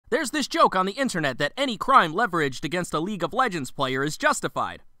There's this joke on the internet that any crime leveraged against a League of Legends player is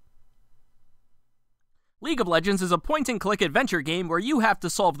justified. League of Legends is a point-and-click adventure game where you have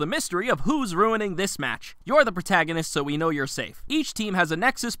to solve the mystery of who's ruining this match. You're the protagonist, so we know you're safe. Each team has a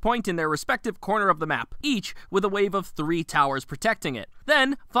nexus point in their respective corner of the map, each with a wave of 3 towers protecting it.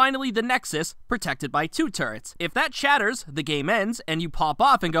 Then, finally the nexus, protected by 2 turrets. If that shatters, the game ends, and you pop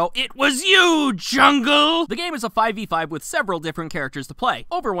off and go, "It was you, jungle!" The game is a 5v5 with several different characters to play,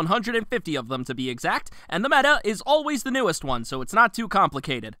 over 150 of them to be exact, and the meta is always the newest one, so it's not too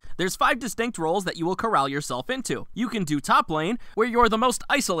complicated. There's 5 distinct roles that you will corral yourself into. You can do top lane, where you're the most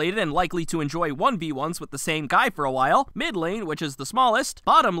isolated and likely to enjoy 1v1s with the same guy for a while, mid lane, which is the smallest,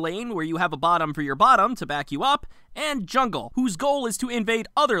 bottom lane, where you have a bottom for your bottom to back you up, and jungle, whose goal is to invade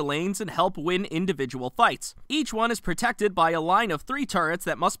other lanes and help win individual fights. Each one is protected by a line of 3 turrets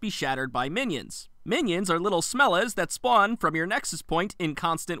that must be shattered by minions. Minions are little smellas that spawn from your nexus point in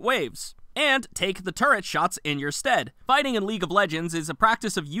constant waves and take the turret shots in your stead. Fighting in League of Legends is a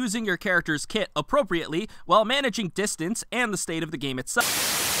practice of using your character's kit appropriately while managing distance and the state of the game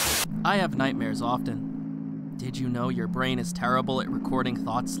itself. I have nightmares often. Did you know your brain is terrible at recording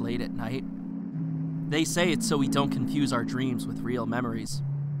thoughts late at night? They say it's so we don't confuse our dreams with real memories.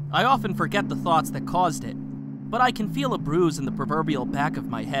 I often forget the thoughts that caused it, but I can feel a bruise in the proverbial back of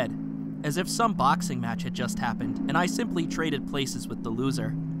my head, as if some boxing match had just happened and I simply traded places with the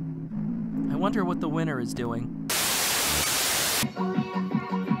loser. I wonder what the winner is doing.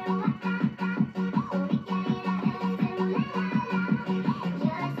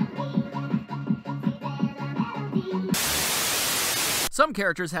 Some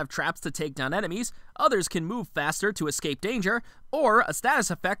characters have traps to take down enemies, others can move faster to escape danger, or a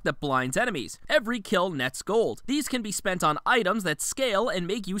status effect that blinds enemies. Every kill nets gold. These can be spent on items that scale and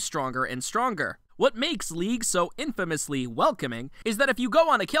make you stronger and stronger. What makes League so infamously welcoming is that if you go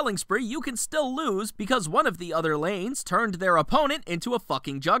on a killing spree, you can still lose because one of the other lanes turned their opponent into a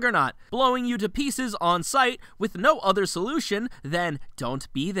fucking juggernaut, blowing you to pieces on sight with no other solution than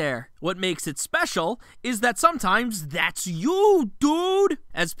don't be there. What makes it special is that sometimes that's you, dude,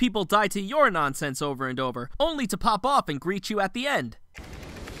 as people die to your nonsense over and over, only to pop off and greet you at the end.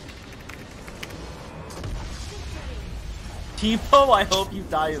 Timo, I hope you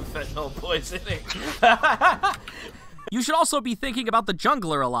die of fentanyl poisoning. You should also be thinking about the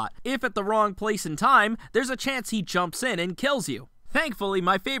jungler a lot. If at the wrong place and time, there's a chance he jumps in and kills you. Thankfully,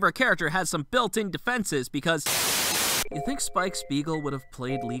 my favorite character has some built-in defenses because... You think Spike Spiegel would have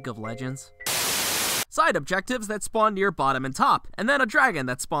played League of Legends? Side objectives that spawn near bottom and top, and then a dragon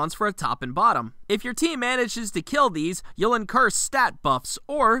that spawns for a top and bottom. If your team manages to kill these, you'll incur stat buffs,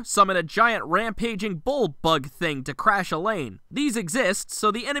 or summon a giant rampaging bull bug thing to crash a lane. These exist, so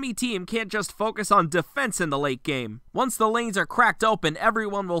the enemy team can't just focus on defense in the late game. Once the lanes are cracked open,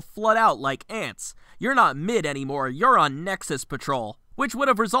 everyone will flood out like ants. You're not mid anymore, you're on Nexus Patrol, which would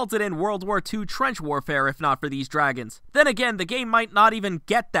have resulted in World War II trench warfare if not for these dragons. Then again, the game might not even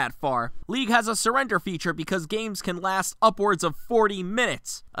get that far. League has a surrender feature because games can last upwards of 40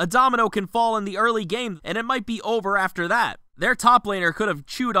 minutes. A domino can fall in the early game and it might be over after that. Their top laner could have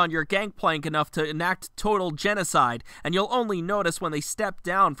chewed on your gangplank enough to enact total genocide, and you'll only notice when they step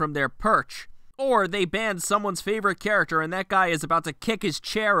down from their perch. Or they banned someone's favorite character and that guy is about to kick his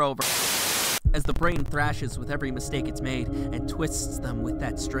chair over. As the brain thrashes with every mistake it's made and twists them with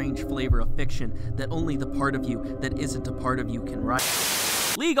that strange flavor of fiction that only the part of you that isn't a part of you can write.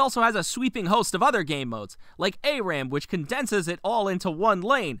 League also has a sweeping host of other game modes, like ARAM, which condenses it all into one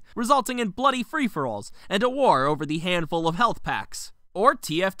lane, resulting in bloody free-for-alls and a war over the handful of health packs. Or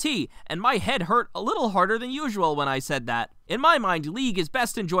TFT, and my head hurt a little harder than usual when I said that. In my mind, League is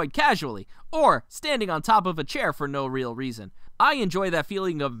best enjoyed casually, or standing on top of a chair for no real reason. I enjoy that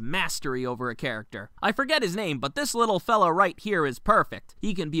feeling of mastery over a character. I forget his name, but this little fella right here is perfect.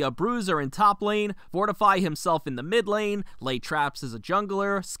 He can be a bruiser in top lane, fortify himself in the mid lane, lay traps as a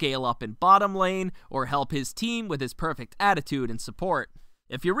jungler, scale up in bottom lane, or help his team with his perfect attitude and support.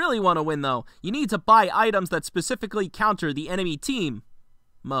 If you really want to win though, you need to buy items that specifically counter the enemy team.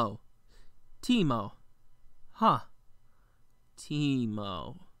 Timo. Huh.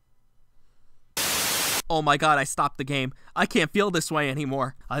 Timo. Oh my god, I stopped the game. I can't feel this way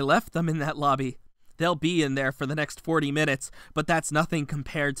anymore. I left them in that lobby. They'll be in there for the next 40 minutes, but that's nothing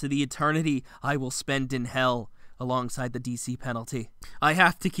compared to the eternity I will spend in hell, alongside the DC penalty. I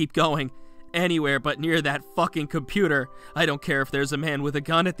have to keep going. Anywhere but near that fucking computer. I don't care if there's a man with a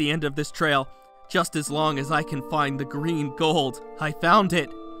gun at the end of this trail, just as long as I can find the green gold. I found it.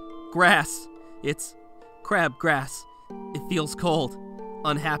 Grass. It's crab grass. It feels cold,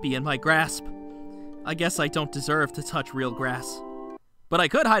 unhappy in my grasp. I guess I don't deserve to touch real grass. but I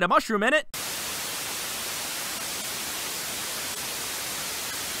could hide a mushroom in it.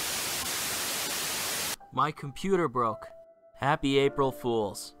 My computer broke. Happy April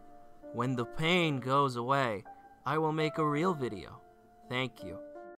Fools. When the pain goes away, I will make a real video. Thank you.